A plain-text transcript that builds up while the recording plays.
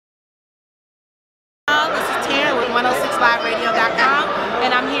106liveradio.com,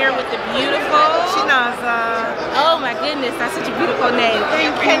 and I'm here with the beautiful Shinaza. Oh my goodness, that's such a beautiful name.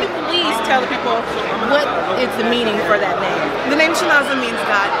 Can you please tell the people what is the meaning for that name? The name Shinaza means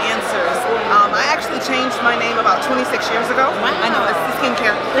God answers. I actually changed my name about 26 years ago. Wow. I know, it's the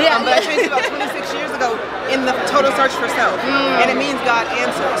skincare. Yeah. But I changed it about 26 years ago in the total search for self. And it means God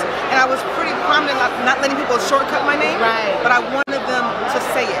answers. And I was pretty prominent not letting people shortcut my name. Right. But I wanted them to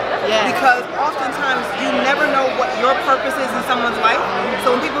say it. Yeah. Because oftentimes you never know what your purpose is in someone's life.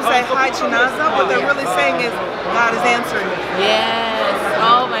 So when people say, hi Shinaza, what they're really saying is, God is answering me. Yes.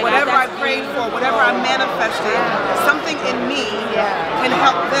 Oh my God. Whatever I prayed for, whatever I manifested, something in me can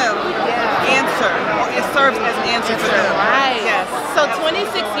help them answer, or it serves as an answer to them. Right. Yes. So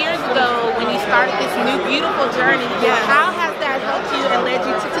 26 years ago, when you started this new beautiful journey, how has that helped you and led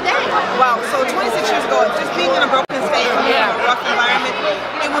you to today? Wow. So 26 years ago, just being in a broken state, in a rough environment,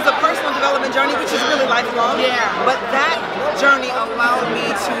 it was a personal development journey, which is really lifelong. Yeah. But that journey allowed me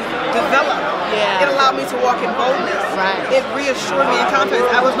to develop. Yeah. It allowed me to walk in boldness. Right. It reassured me in confidence.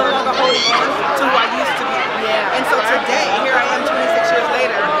 I was no longer holding on to who I used to be. Yeah. And so today, here I am 26 years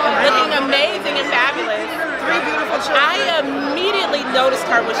later. Looking amazing and fabulous. 3 beautiful children. I immediately noticed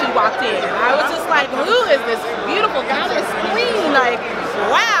her when she walked in. I was just like, who is this beautiful goddess queen? Like,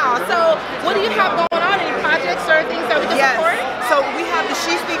 wow. So what do you have going on? Any projects or things that we can support? So we have the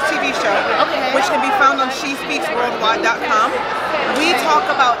She Speaks TV show, which can be found on shespeaksworldwide.com. We talk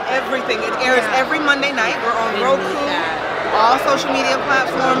about everything. It airs every Monday night. We're on Roku, all social media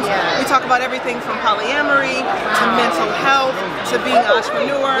platforms. We talk about everything from polyamory to mental health to being an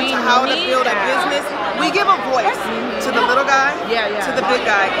entrepreneur to how to build a business. We give a voice to the little guy, to the big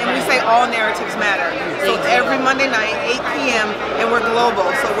guy, and we say all narratives matter. So it's every Monday night, 8 p.m., and we're global,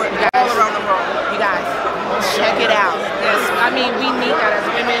 so we're all around the world. You guys, check it out. Yes. I mean, we need that as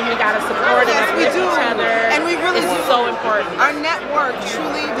women. We gotta support and uplift each other. And we really it's so important. Our network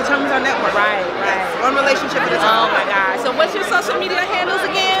truly determines our network. Right. One relationship at a time. Oh my God. So what's your social media handles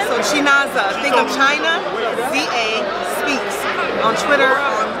again? So Shinaza, think of China, ZA Speaks on Twitter,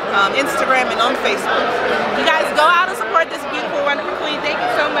 on Instagram, and on Facebook. You guys go out and support this beautiful, wonderful queen. Thank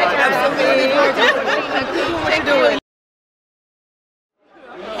you so much. Absolutely. Thank you.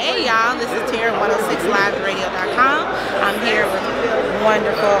 Hey y'all, this is Tarin, 106liveradio.com. I'm here with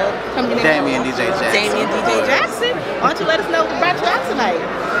wonderful Damien DJ Jackson. Damien DJ Jackson. Why don't you let us know what brought you out tonight?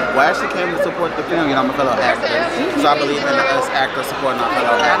 Well, I actually came to support the film. You know, I'm a fellow actor, so I believe in us actors supporting our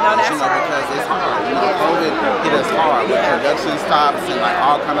fellow actors. Because it's hard. You know, COVID hit us hard with production stops and like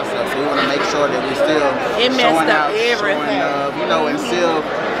all kind of stuff. So we want to make sure that we're still showing out, showing love, you know, and still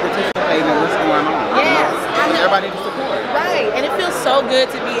participating in what's going on. Yes, you know? Everybody to support. Right, and it feels so good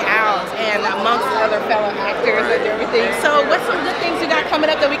to be out and amongst other fellow actors and everything. So what's some good things you got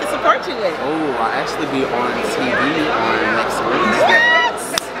coming up that we can support you with? Oh, I'll actually be on TV on next Wednesday.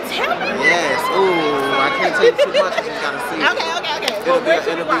 Tell me. Yes. Ooh, I can't tell you too much. You just gotta see it. Okay.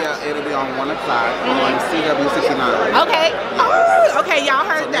 It'll be on 1 o'clock on CW69. Okay. Oh, okay. Y'all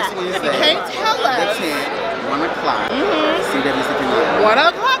heard So that. next Wednesday, You can't tell us. The 10th, 1 o'clock, CW69. 1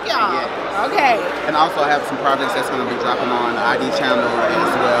 o'clock, y'all. Yes. Okay. And also I have some projects that's going to be dropping on the ID channel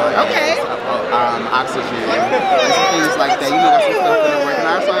as well as Oxygen and some things like that. You know, got some stuff in the work. And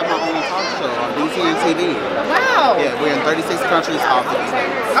I also have my own talk show on DTN TV. Wow. Yeah, we're in 36 countries off of these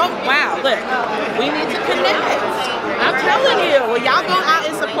days. Oh, wow. Look, we need to connect. I'm telling you. Well, y'all go out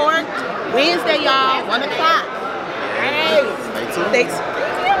and support Wednesday, y'all, 1 o'clock. Hey. Stay tuned. Thanks.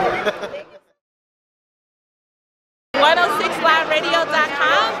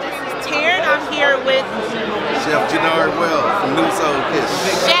 106liveradio.com. This is Tarin. I'm here with Chef Jannard Wells from New Soul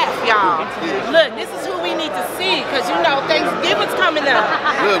Kitchen. Chef, y'all. Look, this is who we need to see because you know Thanksgiving's coming up.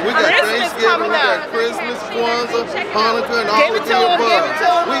 Look, we got Christmas Thanksgiving, coming we up. got Christmas, Kwanzaa, Hanukkah, and all Give it of to the him, above. give it to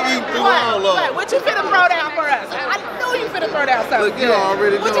him. We eat through all of them. What you finna throw down for us? I know you finna throw down something. Look, you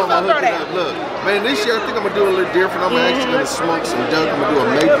already know What you I'm finna throw hooking down? up. Look, man, this year I think I'm gonna do a little different. I'm actually gonna smoke some duck. I'm gonna do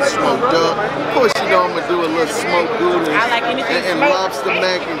a maple smoked duck. Of course, you know I'm gonna do a little smoked goulash. I like anything and smoked. lobster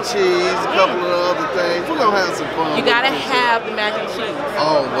mac and cheese, a couple of other things. We're gonna have some fun. You gotta have the mac and cheese.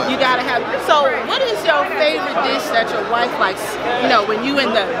 Oh, well. You gotta have. So, what is your favorite dish that your wife likes? You know, when you in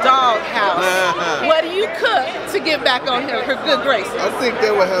the dog house, what do you cook to get back on her good graces? I think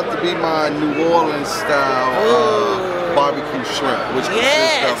that would have to be my New Orleans style barbecue shrimp, which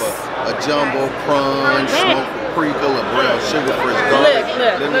consists of a jumbo prawn, smoked paprika, a brown sugar, fresh garlic,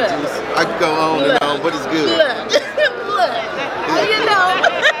 lemon juice. I could go on and on, but it's good. Look, you know.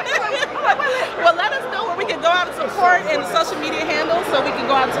 Well, let us know where we can go out and support and social media handles so we can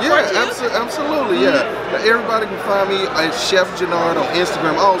go out and support you? Absolutely, yeah. Everybody can find me at Chef Jannard on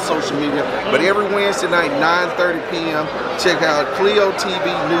Instagram, all social media. But every Wednesday night, 9:30 p.m., check out Cleo TV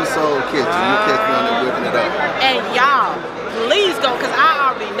New Soul Kitchen. You'll catch me on there whipping it up. And y'all, please go, because I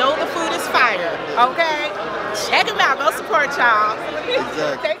already know the food is fire, okay? Check them out. Go support y'all.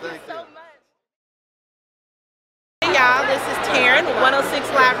 Exactly. Thank you so much. Hey y'all, this is Tarin,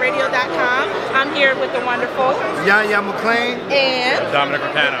 106liveradio.com. I'm here with the wonderful Yaya McClain and Dominic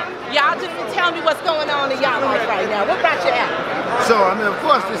Ricano. Y'all just tell me what's going on in y'all life right now. What brought you out? So, I mean, of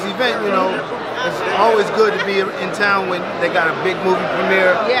course, this event, you know, it's always good to be in town when they got a big movie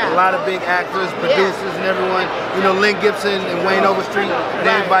premiere. Yeah. A lot of big actors, producers, and everyone. You know, Lynn Gibson and Wayne Overstreet,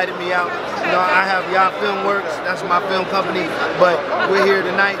 they invited me out. You know, I have Y'all Film Works, that's my film company, but we're here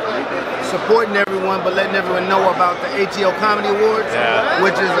tonight supporting everyone, but letting everyone know about the ATL Comedy Awards,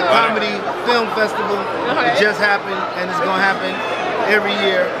 which is a comedy film festival. It just happened, and it's going to happen every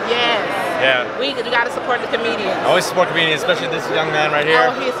year. Yes. Yeah. We got to support the comedians. I always support comedians, especially this young man right here.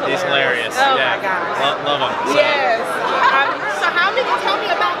 Oh, he's hilarious. He's hilarious. Oh yeah. my gosh. Love him. So. Yes. So how many tell me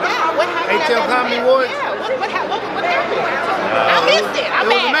about that? What happened? ATL Comedy Awards? Yeah. What happened? I missed it. It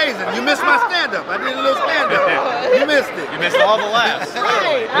was amazing. You missed my stand-up. I did a little stand-up. You missed it. You missed all the laughs.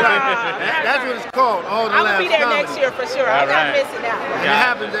 Right. That's what it's called, all the I'm laughs. gonna be there comedy. next year for sure. I'm not missing out. And it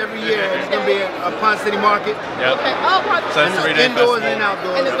happens every year. It's going to be a Pond City Market. Yep. Okay. Oh, So it's a 3-day Indoors festival. and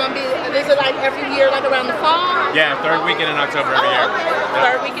outdoors. and it's gonna be. Is it like every year, like around the fall? Yeah, third weekend in October every year. Okay. Yep.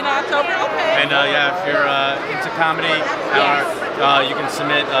 Third week in October. Okay. And yeah, if you're into comedy, you can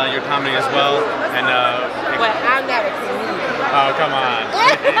submit your comedy as well. And Well, I'm not a comedian. oh, come on.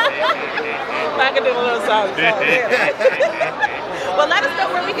 I can do a little something. Well, let us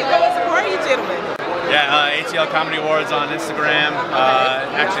know where we can go and support you, gentlemen. Yeah, ATL Comedy Awards on Instagram.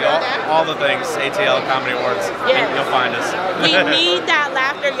 Actually, all the things, ATL Comedy Awards. Yes. You'll find us. We need that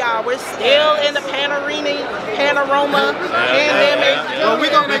laughter, y'all. We're still in the panorama pandemic. Well, we're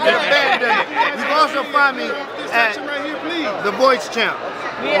going to make it a pandemic. You can also find me at The Voice Champ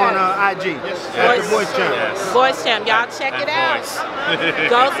on IG. At The Voice Champ. Yes. Voice Champ, y'all check it out.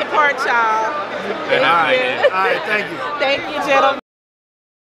 Go support y'all. All right, thank you. Thank you, gentlemen.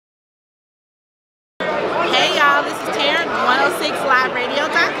 Hey y'all, this is Tarin,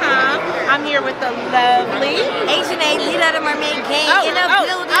 106liveradio.com. I'm here with the lovely Asian leader of the Mermaid Gang in the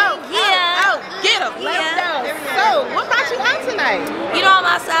building. Get him. Let's go. So, what brought you out tonight? You know, I'm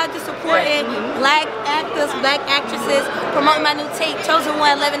outside just supporting black actors, black actresses, promoting my new tape, Chosen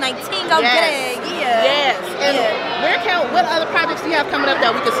One 1119. Go get it. Yes. And what other projects do you have coming up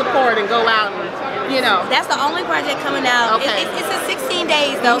that we can support and go out and, you know? That's the only project coming out. Okay. It's in 16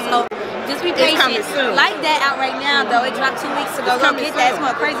 days though, so just be patient. coming soon. Like that out right now though. It dropped 2 weeks ago. Go get that. It's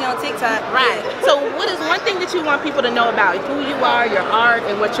going crazy on TikTok. Right. So what is one thing that you want people to know about who you are, your art,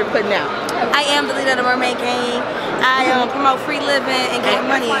 and what you're putting out? I am the leader of the Mermaid Gang. I promote free living and get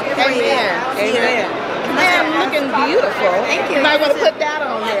money. Amen. Man, looking beautiful. Thank you. You might want to put that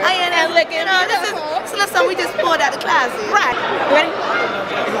on there. And looking, this is something we just pulled out the closet. Right. Ready?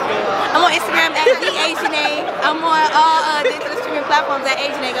 I'm on Instagram at @AsianA. I'm on all digital streaming platforms at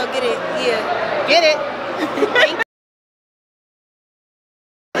AsianA. Go get it. Yeah. Get it.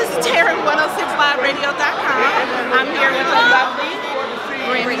 This is Tarin, 106liveradio.com. I'm here with the lovely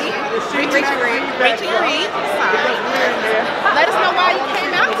Richie Reed. Let us know why you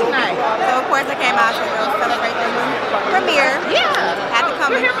came out tonight. So of course I came out to celebrate the premiere. Yeah. Had to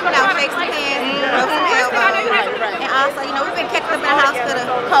come and shake some hands, rub some elbows. And also, you know, we've been kept up in the house for the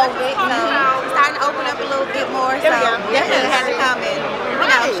COVID, so we're starting to open up a little bit more. So definitely had to come and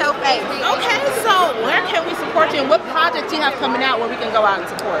show face. Okay, so where can we support you and what project do you have coming out where we can go out and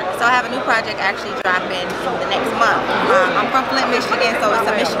support? So I have a new project actually dropping the next month. I'm from Flint, Michigan, so it's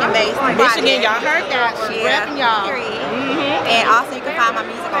a Michigan-based project. Michigan, y'all heard that. She's repping y'all. And also you can find my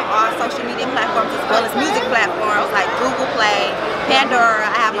music on all social media platforms as well as music platforms like Google Play, Pandora.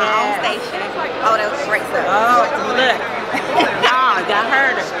 I have my own station. Oh, that was great stuff. Oh, look. Y'all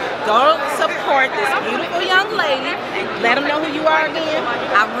heard her. Go support this beautiful young lady. Let them know who you are again.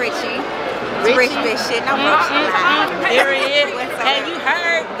 I'm Richie. Rich bitch shit. No bullshit. Period. And you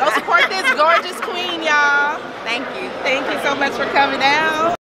heard. Go support this gorgeous queen, y'all. Thank you. Thank you so much for coming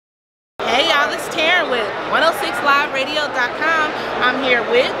out. Hey y'all, this is Tarin with 106liveradio.com. I'm here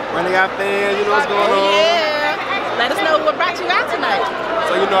with Running out fans, you know what's going on? Yeah. Let us know what brought you out tonight.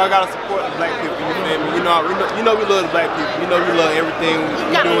 So you know I gotta support the black people, you feel me? You know we love the black people. You know we love everything we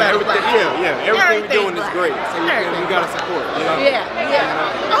doing. Everything we're doing is great. So you feel me? We gotta support, you know?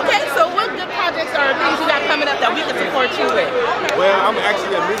 Yeah. Okay, so what good projects or things you got coming up that we can support you with? Well, I'm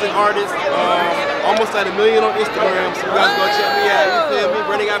actually a music artist. almost at 1 million on Instagram, so you guys go check me out. You feel me?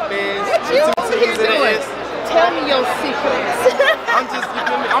 Brandon got fans. Two T's and an S. Tell me your secrets. I'm just, you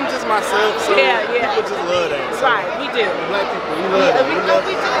feel me? I'm just myself, so people just love that. So right, we do. Black people, we love that. We do.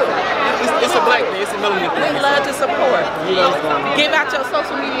 It's a black thing, it's a melanin thing. We love to support. We love what's going on. Give out your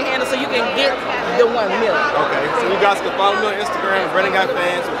social media handle so you can get the 1 million. Okay, so you guys can follow me on Instagram, Brandon Got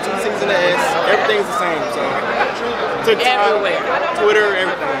Fans with 2 T's and an S. Everything's the same, so TikTok, everywhere. Twitter,